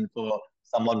the reason for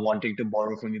someone wanting to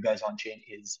borrow from you guys on chain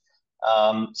is?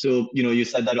 So, you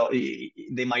said that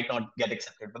they might not get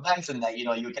accepted by banks and that,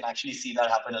 you can actually see that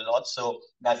happen a lot. So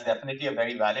that's definitely a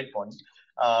very valid point.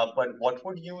 But what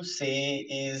would you say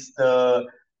is the,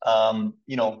 how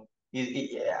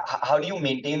do you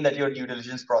maintain that your due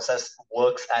diligence process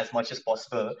works as much as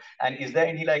possible? And is there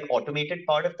any automated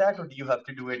part of that, or do you have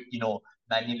to do it,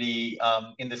 manually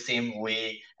in the same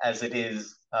way as it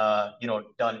is,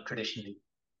 done traditionally?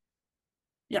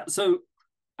 Yeah. So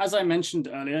as I mentioned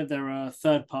earlier, there are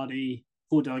third-party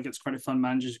pool delegates, credit fund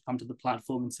managers who come to the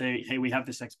platform and say, hey, we have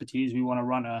this expertise. We want to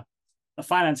run a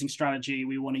financing strategy.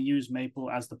 We want to use Maple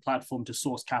as the platform to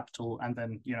source capital and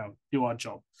then, do our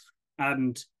job.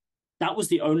 And that was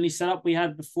the only setup we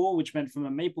had before, which meant from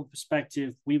a Maple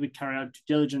perspective, we would carry out due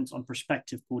diligence on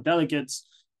prospective pool delegates,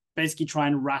 basically try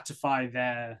and ratify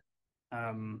their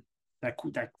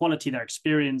quality, their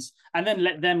experience, and then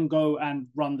let them go and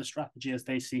run the strategy as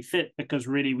they see fit, because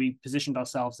really we positioned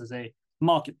ourselves as a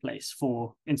marketplace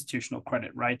for institutional credit,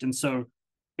 right? And so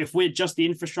if we're just the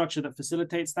infrastructure that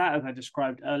facilitates that, as I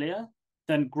described earlier,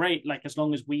 then great. As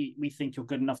long as we think you're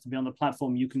good enough to be on the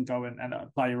platform, you can go and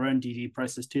apply your own DD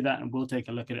process to that, and we'll take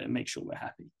a look at it and make sure we're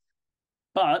happy.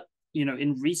 But,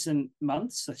 in recent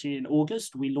months, actually in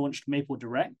August, we launched Maple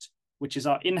Direct, which is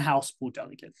our in-house pool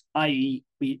delegate, i.e.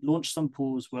 we launched some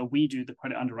pools where we do the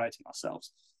credit underwriting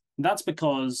ourselves. And that's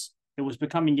because it was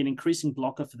becoming an increasing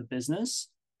blocker for the business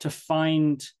to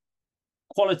find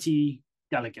quality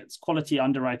delegates, quality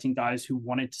underwriting guys who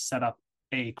wanted to set up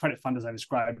a credit fund, as I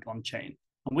described, on chain.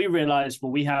 And we realized,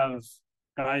 well, we have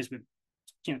guys with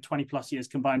 20 plus years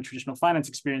combined traditional finance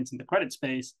experience in the credit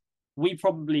space. We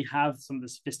probably have some of the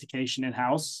sophistication in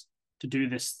house to do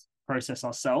this process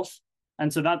ourselves.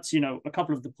 And so that's, a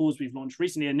couple of the pools we've launched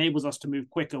recently enables us to move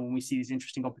quicker when we see these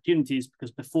interesting opportunities,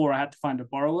 because before I had to find a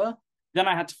borrower, then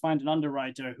I had to find an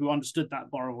underwriter who understood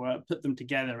that borrower, put them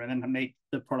together, and then make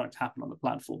the product happen on the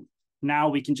platform. Now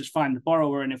we can just find the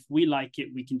borrower, and if we like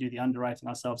it, we can do the underwriting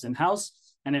ourselves in-house.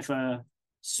 And if a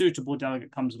suitable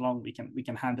delegate comes along, we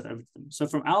can hand it over to them. So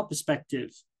from our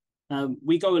perspective,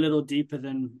 we go a little deeper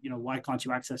than, why can't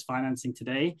you access financing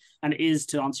today? And it is,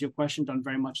 to answer your question, done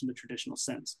very much in the traditional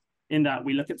sense, in that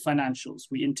we look at financials,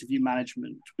 we interview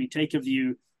management, we take a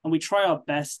view, and we try our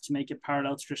best to make it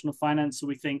parallel to traditional finance. So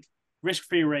we think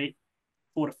risk-free rate,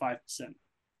 4 to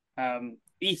 5%.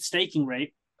 ETH staking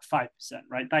rate, 5%,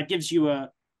 right? That gives you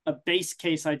a base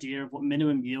case idea of what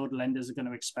minimum yield lenders are going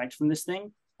to expect from this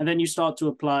thing. And then you start to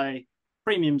apply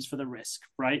premiums for the risk,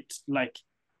 right? Like,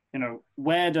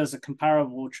 where does a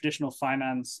comparable traditional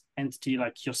finance entity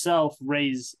like yourself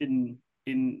raise in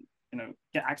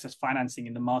get access financing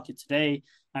in the market today,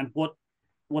 and what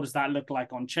does that look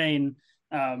like on chain?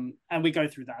 And we go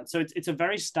through that. So it's a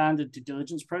very standard due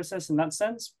diligence process in that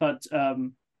sense. But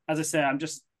as I say,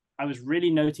 I was really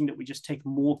noting that we just take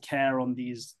more care on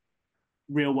these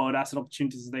real world asset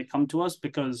opportunities as they come to us,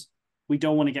 because we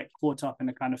don't want to get caught up in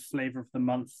a kind of flavor of the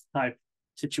month type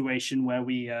situation where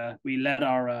we let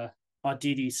our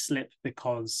DD slip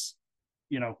because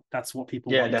that's what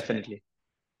people want. Yeah, definitely.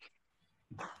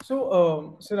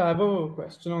 So, Sid, I have a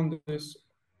question on this.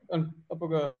 And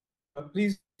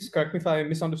please correct me if I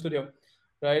misunderstood you,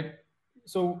 right?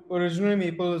 So, originally,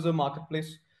 Maple is a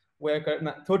marketplace where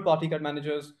third-party credit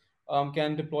managers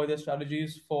can deploy their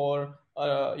strategies for,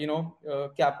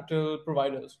 capital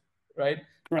providers, right?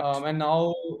 And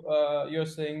now you're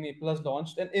saying Maple has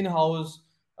launched an in-house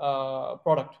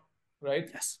product, right?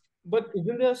 Yes. But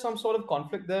isn't there some sort of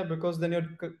conflict there, because then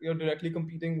you're directly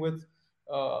competing with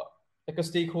like a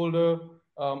stakeholder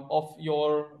of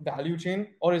your value chain,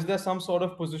 or is there some sort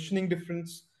of positioning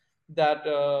difference that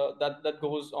that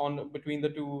goes on between the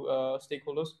two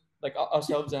stakeholders, like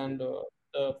ourselves and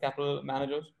capital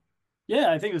managers?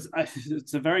 Yeah, I think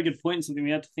it's a very good point, something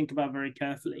we had to think about very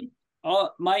carefully.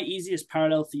 My easiest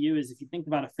parallel for you is if you think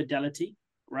about a Fidelity,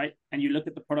 right? And you look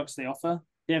at the products they offer,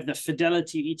 they have the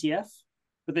Fidelity ETF,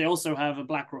 but they also have a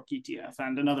BlackRock ETF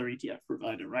and another ETF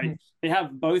provider, right? They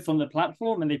have both on the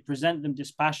platform, and they present them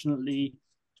dispassionately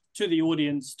to the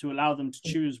audience to allow them to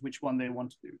choose which one they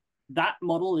want to do. That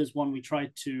model is one we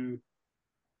try to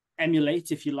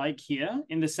emulate, if you like, here,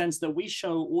 in the sense that we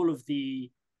show all of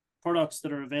the products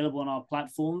that are available on our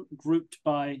platform grouped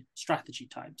by strategy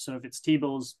type. So if it's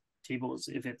T-bills, T-bills.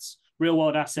 If it's real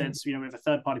world assets, we have a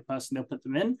third party person, they'll put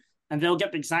them in, and they'll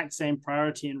get the exact same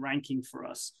priority and ranking for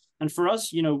us. And for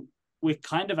us, we're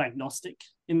kind of agnostic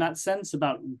in that sense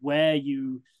about where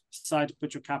you decide to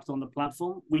put your capital on the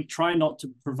platform. We try not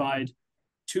to provide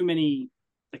too many,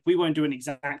 like we won't do an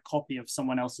exact copy of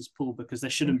someone else's pool, because there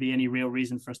shouldn't be any real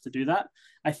reason for us to do that.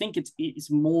 I think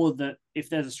it's more that if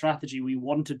there's a strategy we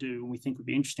want to do and we think would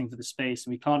be interesting for the space,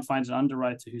 and we can't find an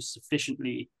underwriter who's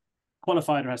sufficiently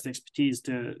qualified or has the expertise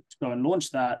to go and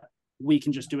launch that, we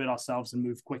can just do it ourselves and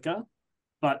move quicker.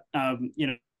 But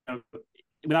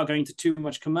without going into too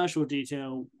much commercial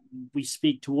detail, we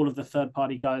speak to all of the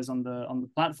third-party guys on the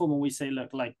platform, and we say, look,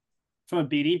 like from a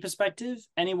BD perspective,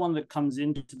 anyone that comes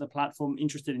into the platform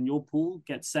interested in your pool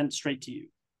gets sent straight to you.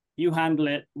 You handle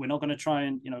it. We're not going to try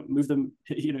and move them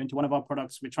into one of our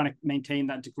products. We're trying to maintain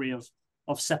that degree of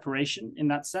separation in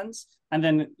that sense. And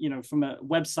then from a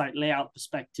website layout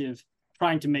perspective,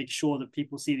 trying to make sure that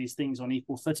people see these things on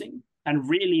equal footing. And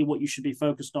really what you should be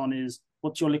focused on is,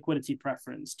 what's your liquidity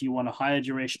preference? Do you want a higher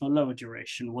duration or lower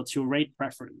duration? What's your rate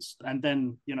preference? And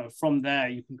then, from there,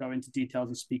 you can go into details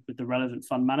and speak with the relevant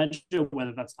fund manager,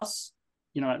 whether that's us,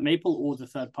 at Maple, or the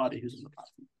third party who's on the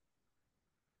platform.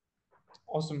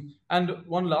 Awesome. And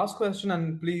one last question,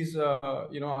 and please,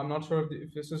 I'm not sure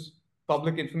if this is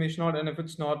public information or not, and if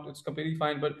it's not, it's completely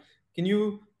fine. But can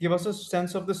you give us a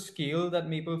sense of the scale that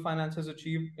Maple Finance has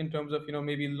achieved in terms of,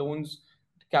 maybe loans,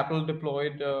 capital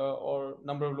deployed, or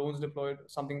number of loans deployed,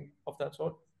 something of that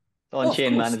sort? On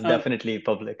chain, man, it's definitely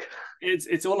public.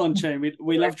 It's all on chain.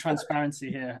 We love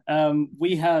transparency here.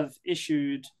 We have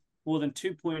issued more than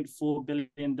 $2.4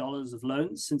 billion of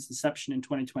loans since inception in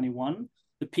 2021.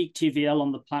 The peak TVL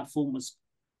on the platform was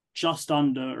just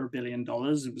under $1 billion.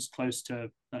 It was close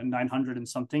to 900 and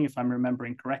something, if I'm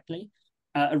remembering correctly.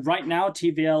 Right now,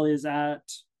 TVL is at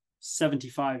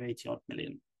 75, 80 odd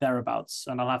million. thereabouts.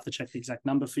 And I'll have to check the exact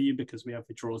number for you because we have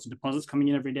withdrawals and deposits coming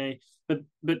in every day. But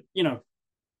you know,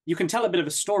 you can tell a bit of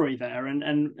a story there,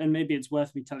 and maybe it's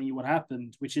worth me telling you what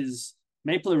happened, which is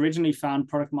Maple originally found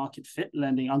product market fit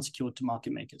lending unsecured to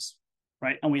market makers,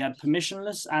 right? And we had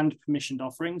permissionless and permissioned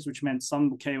offerings, which meant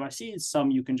some KYCs,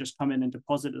 some you can just come in and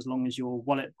deposit as long as your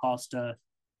wallet passed a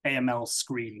AML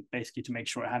screen, basically to make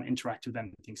sure it hadn't interacted with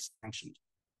anything sanctioned.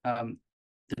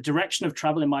 The direction of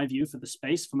travel, in my view, for the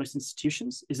space, for most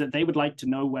institutions, is that they would like to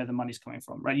know where the money's coming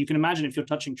from, right? You can imagine if you're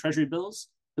touching treasury bills,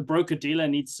 the broker-dealer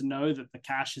needs to know that the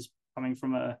cash is coming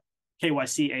from a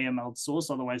KYC AML source.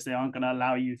 Otherwise, they aren't going to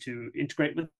allow you to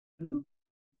integrate with them,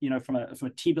 you know, from a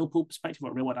T-bill pool perspective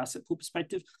or a real-world asset pool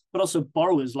perspective. But also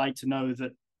borrowers like to know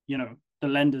that, you know, the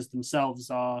lenders themselves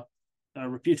are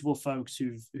reputable folks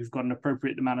who've got an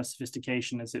appropriate amount of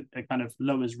sophistication as it kind of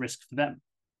lowers risk for them.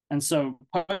 And so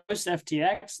post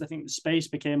FTX, I think the space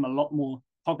became a lot more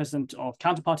cognizant of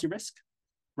counterparty risk,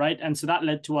 right? And so that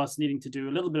led to us needing to do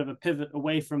a little bit of a pivot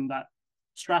away from that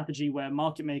strategy where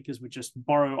market makers would just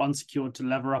borrow unsecured to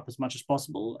lever up as much as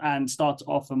possible and start to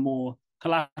offer more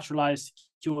collateralized,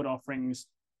 secured offerings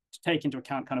to take into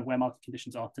account kind of where market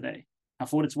conditions are today. Now,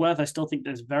 for what it's worth, I still think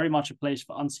there's very much a place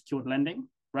for unsecured lending,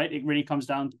 right? It really comes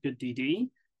down to good DD.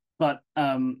 But,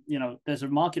 you know, there's a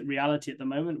market reality at the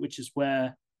moment, which is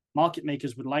where market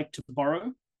makers would like to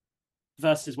borrow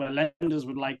versus where lenders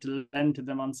would like to lend to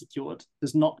them unsecured.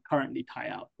 Does not currently tie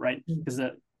out, right? Because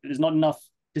there's not enough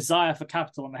desire for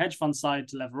capital on the hedge fund side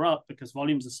to lever up because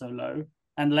volumes are so low,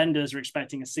 and lenders are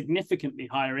expecting a significantly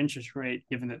higher interest rate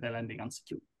given that they're lending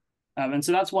unsecured. And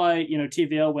so that's why, you know,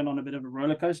 TVL went on a bit of a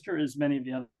roller coaster, as many of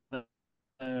the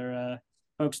other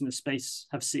folks in the space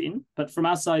have seen. But from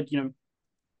our side, you know,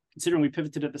 considering we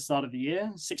pivoted at the start of the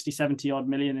year, 60, 70 odd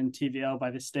million in TVL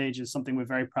by this stage is something we're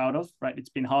very proud of, right? It's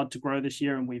been hard to grow this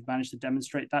year and we've managed to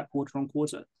demonstrate that quarter on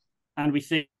quarter. And we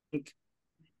think,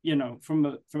 you know, from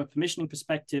a permissioning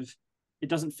perspective, it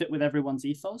doesn't fit with everyone's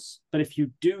ethos. But if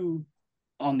you do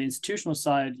on the institutional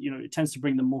side, you know, it tends to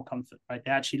bring them more comfort, right?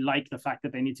 They actually like the fact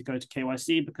that they need to go to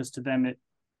KYC because to them it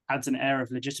adds an air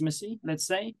of legitimacy, let's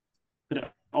say. But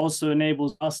it also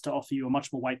enables us to offer you a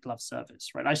much more white glove service,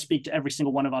 right? I speak to every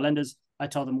single one of our lenders. I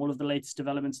tell them all of the latest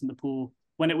developments in the pool.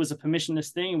 When it was a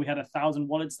permissionless thing and we had 1,000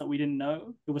 wallets that we didn't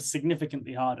know, it was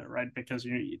significantly harder, right? Because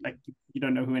you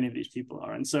don't know who any of these people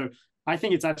are. And so I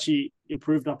think it's actually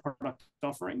improved our product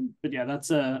offering. But yeah,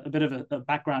 that's a bit of a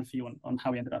background for you on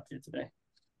how we ended up here today.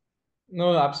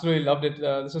 No, absolutely loved it.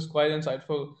 This is quite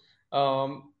insightful.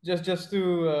 Just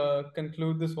to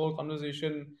conclude this whole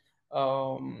conversation,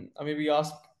 I mean, we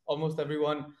ask almost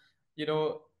everyone, you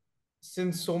know,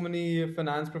 since so many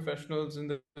finance professionals in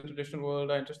the traditional world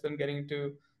are interested in getting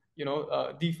into, you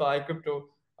know, DeFi, crypto,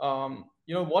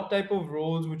 you know, what type of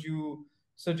roles would you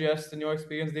suggest in your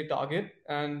experience they target,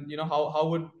 and you know, how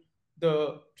would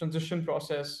the transition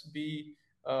process be?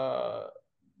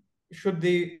 Should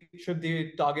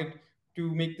they target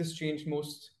to make this change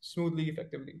most smoothly,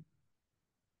 effectively?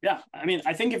 Yeah, I mean,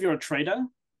 I think if you're a trader,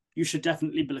 you should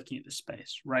definitely be looking at this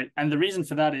space, right? And the reason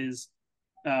for that is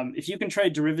if you can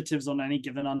trade derivatives on any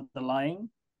given underlying,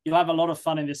 you'll have a lot of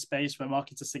fun in this space where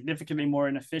markets are significantly more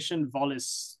inefficient, vol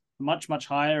is much, much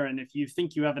higher. And if you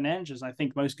think you have an edge, as I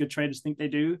think most good traders think they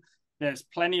do, there's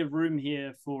plenty of room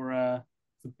here for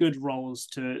good roles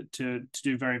to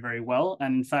do very, very well.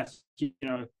 And in fact, you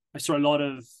know, I saw a lot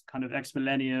of kind of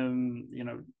ex-Millennium, you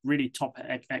know, really top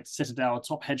Citadel,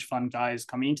 top hedge fund guys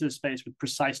coming into the space with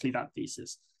precisely that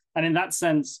thesis. And in that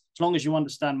sense, as long as you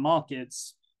understand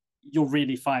markets, you'll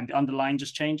really find the underlying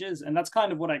just changes. And that's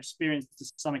kind of what I experienced to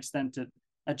some extent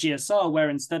at GSR, where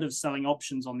instead of selling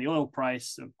options on the oil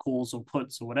price of calls or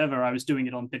puts or whatever, I was doing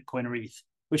it on Bitcoin or ETH,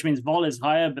 which means vol is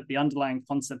higher, but the underlying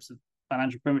concepts of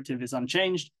financial primitive is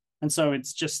unchanged. And so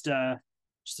it's just a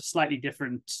slightly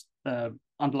different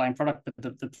underlying product,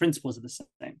 but the principles are the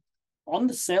same. On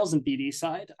the sales and BD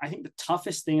side, I think the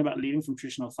toughest thing about leaving from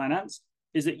traditional finance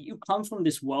is that you come from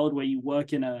this world where you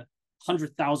work in a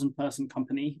 100,000 person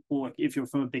company, or if you're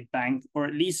from a big bank, or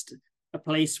at least a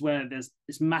place where there's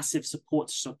this massive support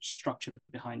structure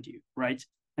behind you, right?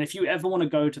 And if you ever want to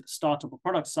go to the startup or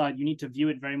product side, you need to view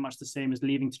it very much the same as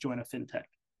leaving to join a fintech,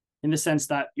 in the sense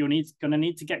that you're going to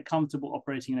need to get comfortable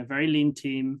operating in a very lean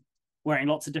team, wearing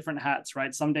lots of different hats,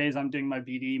 right? Some days I'm doing my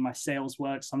BD, my sales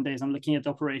work. Some days I'm looking at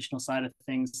the operational side of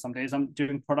things. Some days I'm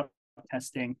doing product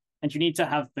testing. And you need to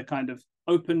have the kind of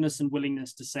openness and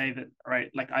willingness to say that, right,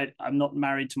 like I'm not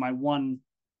married to my one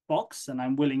box and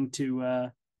I'm willing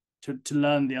to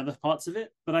learn the other parts of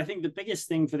it. But I think the biggest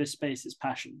thing for this space is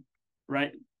passion,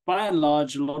 right? by and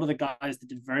large, a lot of the guys that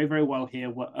did very, very well here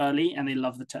were early and they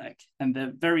love the tech and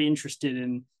they're very interested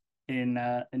in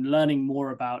learning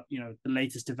more about, you know, the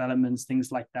latest developments,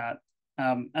 things like that.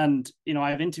 And, you know,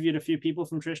 I've interviewed a few people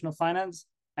from traditional finance.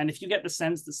 And if you get the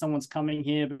sense that someone's coming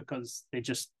here because they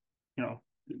just, you know,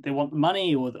 they want the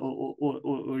money or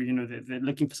you know, they're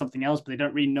looking for something else, but they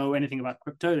don't really know anything about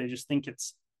crypto. They just think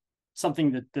it's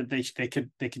something that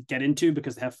they could get into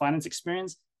because they have finance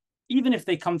experience. Even if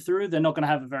they come through, they're not going to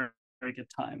have a very, very good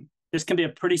time. This can be a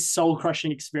pretty soul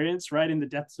crushing experience, right, in the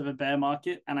depths of a bear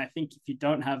market. And I think if you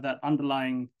don't have that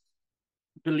underlying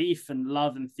belief and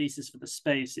love and thesis for the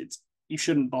space, you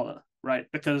shouldn't bother, right?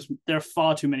 Because there are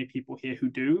far too many people here who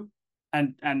do.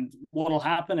 And what will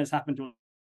happen has happened to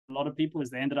a lot of people is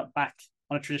they ended up back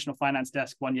on a traditional finance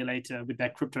desk 1 year later with their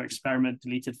crypto experiment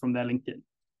deleted from their LinkedIn,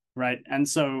 right? And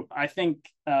so I think,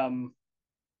 you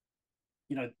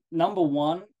know, number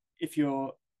one, if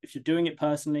you're doing it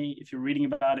personally, if you're reading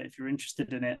about it, if you're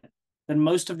interested in it, then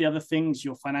most of the other things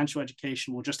your financial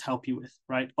education will just help you with,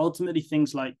 right? Ultimately,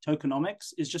 things like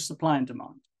tokenomics is just supply and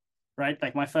demand, right?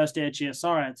 Like my first day at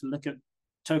GSR, I had to look at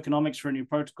tokenomics for a new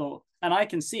protocol. And I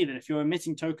can see that if you're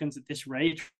emitting tokens at this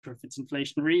rate, or if it's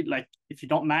inflationary, like if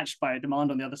you're not matched by a demand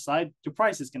on the other side, your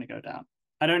price is going to go down.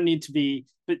 I don't need to be,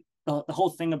 but the whole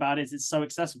thing about it is it's so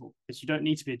accessible because you don't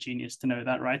need to be a genius to know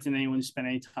that, right? And anyone who spent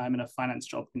any time in a finance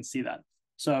job can see that.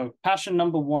 So passion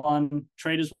number one,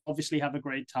 traders obviously have a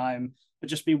great time, but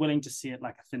just be willing to see it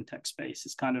like a fintech space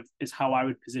is how I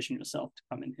would position yourself to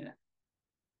come in here.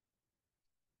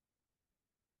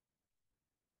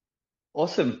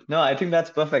 Awesome. No, I think that's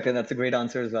perfect, and that's a great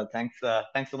answer as well. Thanks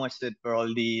so much, Sid, for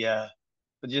all the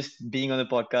for just being on the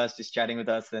podcast, just chatting with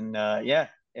us, and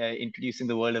introducing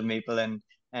the world of Maple and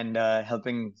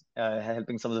helping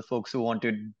some of the folks who want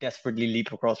to desperately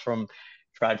leap across from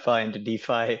TradFi into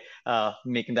DeFi,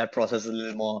 making that process a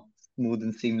little more smooth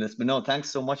and seamless. But no, thanks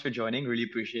so much for joining. Really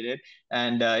appreciate it.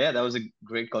 And that was a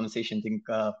great conversation. I think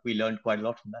we learned quite a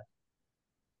lot from that.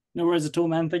 No worries at all,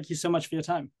 man. Thank you so much for your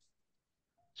time.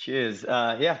 Cheers.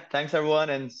 Thanks everyone,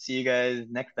 and see you guys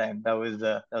next time. That was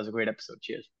a great episode.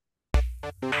 Cheers.